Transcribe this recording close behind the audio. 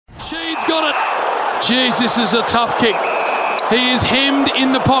Clyde's got it. Jeez, this is a tough kick. He is hemmed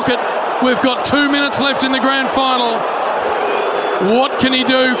in the pocket. We've got 2 minutes left in the grand final. What can he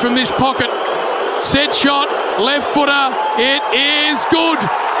do from this pocket? Set shot, left footer. It is good.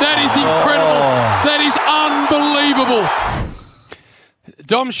 That is incredible. That is unbelievable.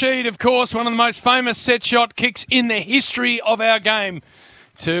 Dom Sheed, of course, one of the most famous set shot kicks in the history of our game,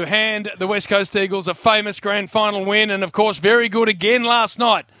 to hand the West Coast Eagles a famous grand final win, and of course very good again last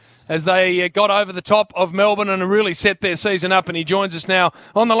night as they got over the top of Melbourne and really set their season up. And he joins us now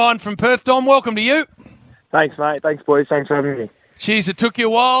on the line from Perth. Dom, welcome to you. Thanks, mate. Thanks, boys. Thanks for having me. Geez, it took you a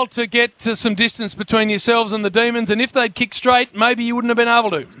while to get to some distance between yourselves and the Demons, and if they'd kicked straight, maybe you wouldn't have been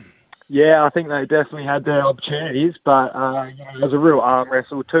able to. Yeah, I think they definitely had their opportunities, but it was a real arm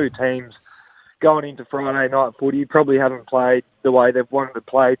wrestle. Two teams going into Friday night footy probably haven't played the way they've wanted to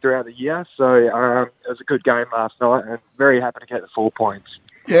play throughout the year, so it was a good game last night, and very happy to get the 4 points.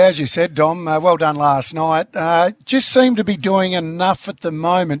 Yeah, as you said, Dom, well done last night. Just seem to be doing enough at the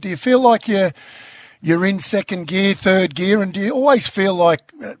moment. Do you feel like you're in second gear, third gear, and do you always feel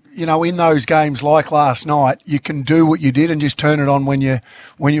like, in those games like last night, you can do what you did and just turn it on when you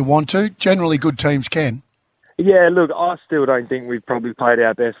want to? Generally, good teams can. Yeah, look, I still don't think we've probably played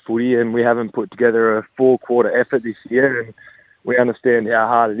our best footy, and we haven't put together a four-quarter effort this year, and we understand how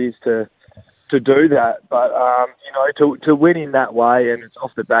hard it is to do that. But, to win in that way, and it's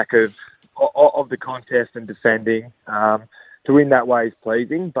off the back of the contest and defending, to win that way is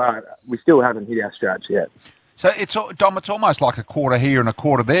pleasing, but we still haven't hit our stretch yet. So, Dom, it's almost like a quarter here and a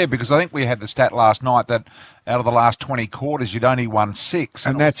quarter there, because I think we had the stat last night that out of the last 20 quarters, you'd only won 6.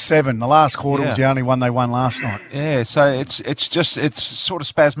 And that's 7. The last quarter was the only one they won last night. Yeah, so it's sort of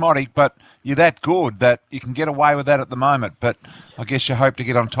spasmodic, but you're that good that you can get away with that at the moment. But I guess you hope to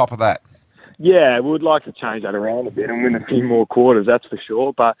get on top of that. Yeah, we'd like to change that around a bit and win a few more quarters, that's for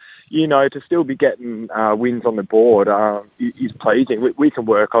sure. But, to still be getting wins on the board is pleasing. We can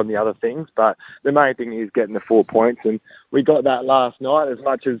work on the other things, but the main thing is getting the 4 points. And we got that last night, as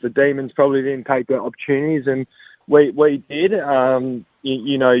much as the Demons probably didn't take their opportunities, and we did.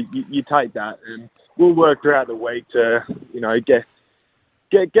 You take that, and we'll work throughout the week to,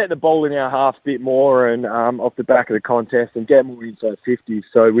 get the ball in our half a bit more and off the back of the contest and get more inside 50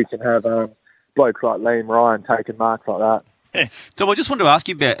 so we can have blokes like Liam Ryan taking marks like that. Yeah. So I just wanted to ask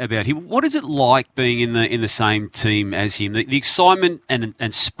you about him. What is it like being in the same team as him? The excitement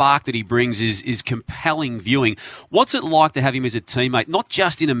and spark that he brings is compelling viewing. What's it like to have him as a teammate, not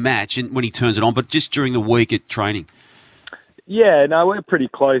just in a match and when he turns it on, but just during the week at training? Yeah, no, we're pretty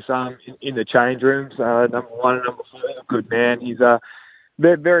close in the change rooms. Number 1 and number 4, a good man. He's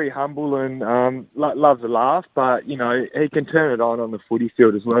very humble and loves a laugh, but, he can turn it on the footy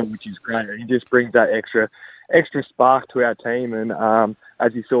field as well, which is great. He just brings that extra spark to our team, and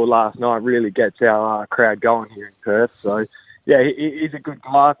as you saw last night, really gets our crowd going here in Perth. So, yeah, he's a good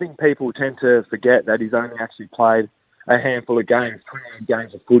guy. I think people tend to forget that he's only actually played a handful of games, 28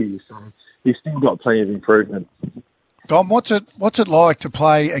 games of footy, so he's still got plenty of improvement. Dom, what's it like to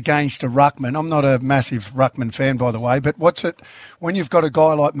play against a ruckman? I'm not a massive ruckman fan, by the way, but what's it when you've got a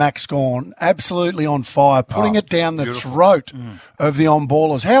guy like Max Gawn absolutely on fire, putting it down the throat of the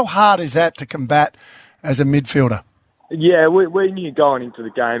on-ballers? How hard is that to combat as a midfielder? Yeah, we knew going into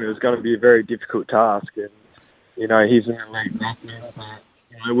the game it was going to be a very difficult task, and he's an elite ruckman.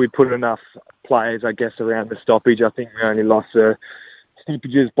 We put enough players, I guess, around the stoppage. I think we only lost the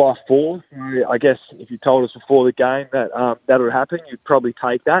stoppages by 4. I guess if you told us before the game that would happen, you'd probably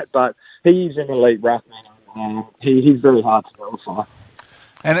take that. But he's an elite ruckman. He's very hard to nullify.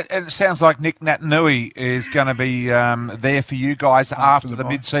 And it sounds like Nick Natanui is going to be there for you guys after the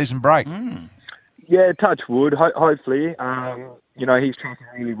mid-season break. Mm. Yeah, touch wood. Hopefully, he's tracking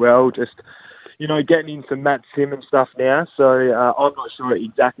really well. Just getting in some Matt Simmons stuff now. So I'm not sure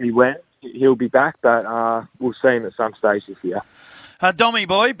exactly when he'll be back, but we'll see him at some stage this year. Dommy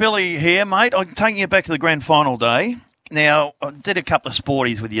boy, Billy here, mate. I'm taking you back to the grand final day. Now, I did a couple of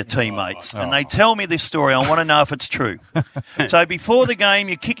sporties with your teammates, and they tell me this story. I want to know if it's true. So before the game,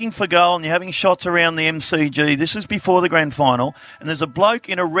 you're kicking for goal and you're having shots around the MCG. This is before the grand final, and there's a bloke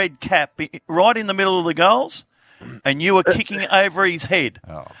in a red cap right in the middle of the goals, and you were kicking over his head.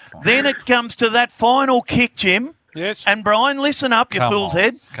 Then it comes to that final kick, Jim. Yes. And Brian, listen up, you fool's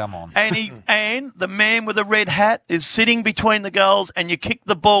head. Come on. And the man with the red hat is sitting between the goals, and you kick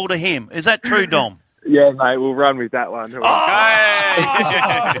the ball to him. Is that true, Dom? Yeah, mate, we'll run with that one.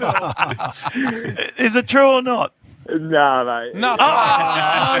 Is it true or not? No, mate. Nothing.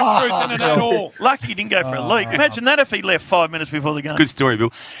 No truth in it at all. Lucky he didn't go for a leak. Imagine that if he left 5 minutes before the game. Good story,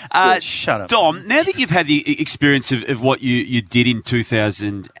 Bill. Shut up. Dom, now that you've had the experience of what you did in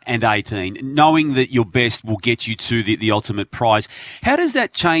 2018, knowing that your best will get you to the ultimate prize, how does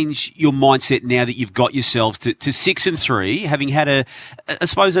that change your mindset now that you've got yourselves to 6-3, having had I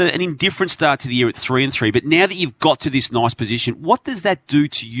suppose an indifferent start to the year at 3-3, but now that you've got to this nice position, what does that do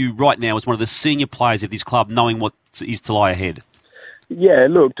to you right now as one of the senior players of this club, knowing what is to lie ahead? Yeah,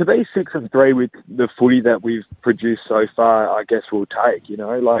 look, to be 6-3 with the footy that we've produced so far, I guess we'll take,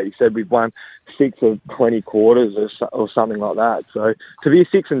 like you said, we've won 6 of 20 quarters or something like that. So to be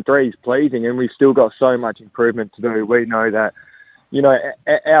 6-3 is pleasing, and we've still got so much improvement to do. We know that,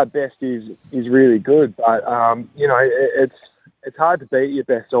 our best is really good, but, it's hard to beat your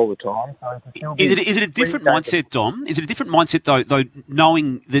best all the time. So is it a different mindset, Dom? Is it a different mindset, though,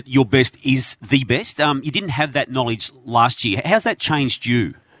 knowing that your best is the best? You didn't have that knowledge last year. How's that changed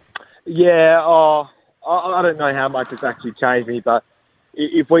you? Yeah, I don't know how much it's actually changed me, but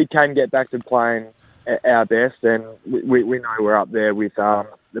if we can get back to playing our best, then we know we're up there with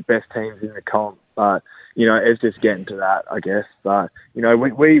the best teams in the comp. But, it's just getting to that, I guess. But,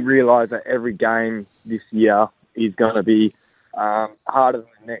 we realise that every game this year is going to be harder than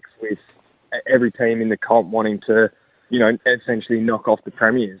the next, with every team in the comp wanting to, essentially knock off the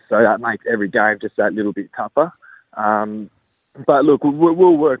premiers. So that makes every game just that little bit tougher. But look,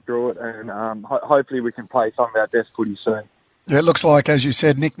 we'll work through it, and hopefully we can play some of our best footy soon. Yeah, it looks like, as you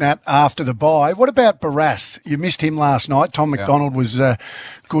said, Nick Nat after the bye. What about Barrass? You missed him last night. Tom McDonald was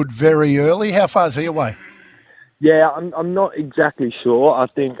good very early. How far is he away? Yeah, I'm not exactly sure. I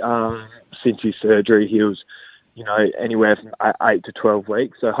think since his surgery, he was anywhere from 8 to 12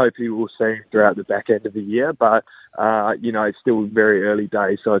 weeks. So hopefully we'll see him throughout the back end of the year. But, it's still very early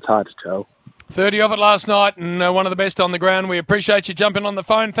days, so it's hard to tell. 30 of it last night, and one of the best on the ground. We appreciate you jumping on the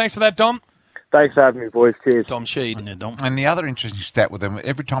phone. Thanks for that, Dom. Thanks for having me, boys. Cheers. Dom Sheed. And the other interesting stat with them,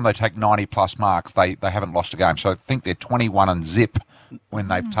 every time they take 90-plus marks, they haven't lost a game. So I think they're 21-0 when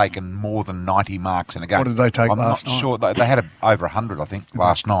they've taken more than 90 marks in a game. What did they take last night? I'm not sure. They had over 100, I think,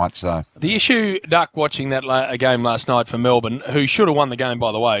 last night. So the issue, Duck, watching that game last night for Melbourne, who should have won the game,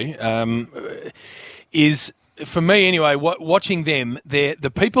 by the way, is, for me anyway, watching them,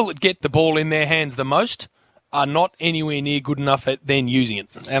 the people that get the ball in their hands the most are not anywhere near good enough at then using it.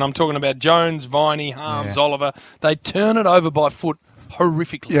 And I'm talking about Jones, Viney, Harms, Oliver. They turn it over by foot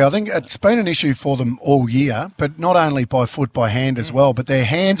horrifically. Yeah, I think it's been an issue for them all year, but not only by foot, by hand as well. But their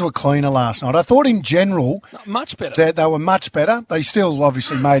hands were cleaner last night. I thought in general... Much better. They were much better. They still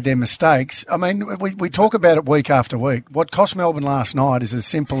obviously made their mistakes. I mean, we talk about it week after week. What cost Melbourne last night is as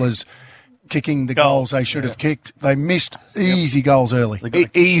simple as kicking the goals they should have kicked. They missed easy goals early.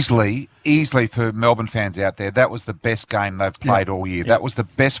 Easily for Melbourne fans out there, that was the best game they've played all year. That was the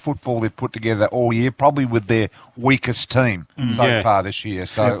best football they've put together all year, probably with their weakest team so far this year.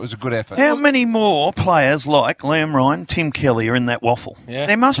 So it was a good effort. How many more players like Liam Ryan, Tim Kelly are in that waffle? Yeah.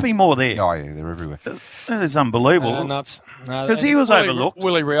 There must be more there. Oh, yeah, they're everywhere. That is unbelievable. Nuts. Because he was overlooked.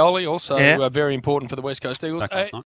 Willie Rioli, also very important for the West Coast Eagles.